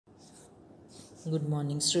Good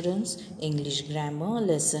morning students. English grammar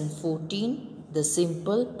lesson 14, the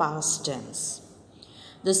simple past tense.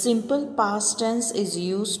 The simple past tense is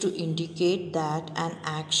used to indicate that an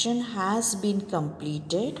action has been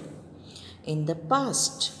completed in the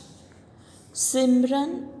past.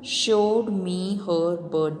 Simran showed me her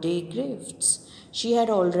birthday gifts. She had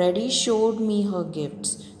already showed me her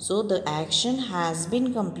gifts. So the action has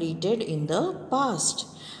been completed in the past.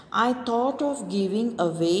 I thought of giving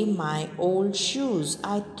away my old shoes.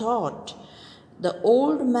 I thought. The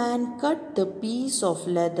old man cut the piece of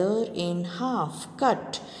leather in half.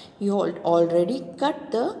 Cut. He had already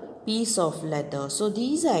cut the piece of leather. So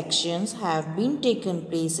these actions have been taken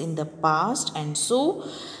place in the past, and so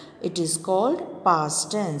it is called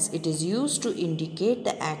past tense. It is used to indicate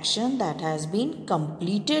the action that has been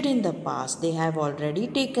completed in the past. They have already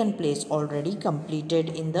taken place, already completed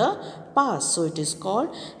in the past. So it is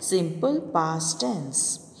called simple past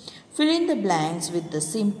tense. Fill in the blanks with the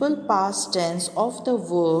simple past tense of the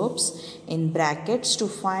verbs in brackets to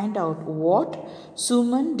find out what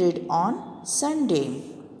Suman did on Sunday.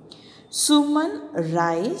 Suman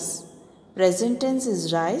rise. Present tense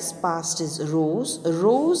is rise, past is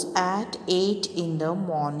rose at 8 in the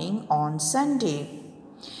morning on Sunday.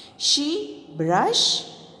 She brushed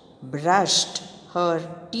her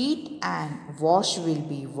teeth, and wash will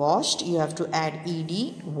be washed. You have to add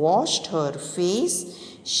ed, washed her face.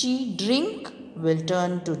 She drink will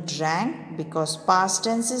turn to drank because past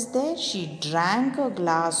tense is there. She drank a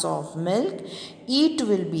glass of milk. Eat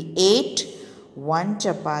will be ate one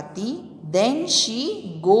chapati. Then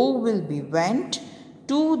she go will be went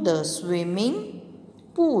to the swimming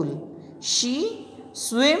pool. She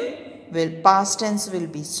swim will past tense will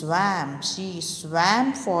be swam. She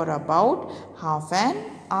swam for about half an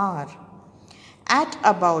hour. At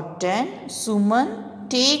about 10, Suman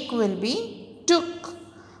take will be took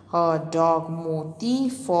her dog Moti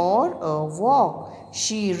for a walk.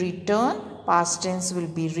 She returned, past tense will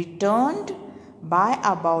be returned by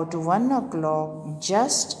about 1 o'clock,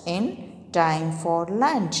 just in time for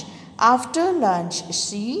lunch. After lunch,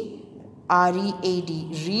 she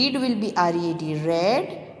read will be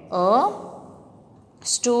read a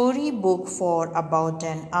storybook for about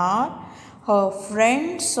an hour. Her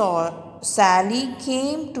friend Sally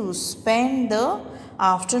came to spend the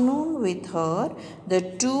afternoon with her.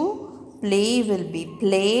 The two play will be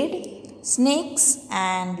played, snakes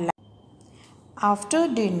and after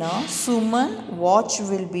dinner, Suman watch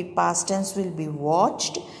will be past tense will be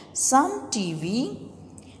watched some TV.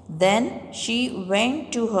 Then she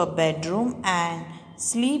went to her bedroom and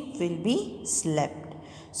sleep will be slept.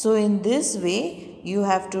 So in this way, you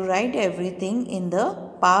have to write everything in the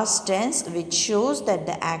past tense, which shows that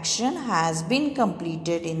the action has been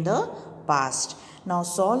completed in the past. Now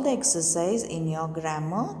solve the exercise in your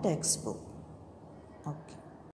grammar textbook. Okay.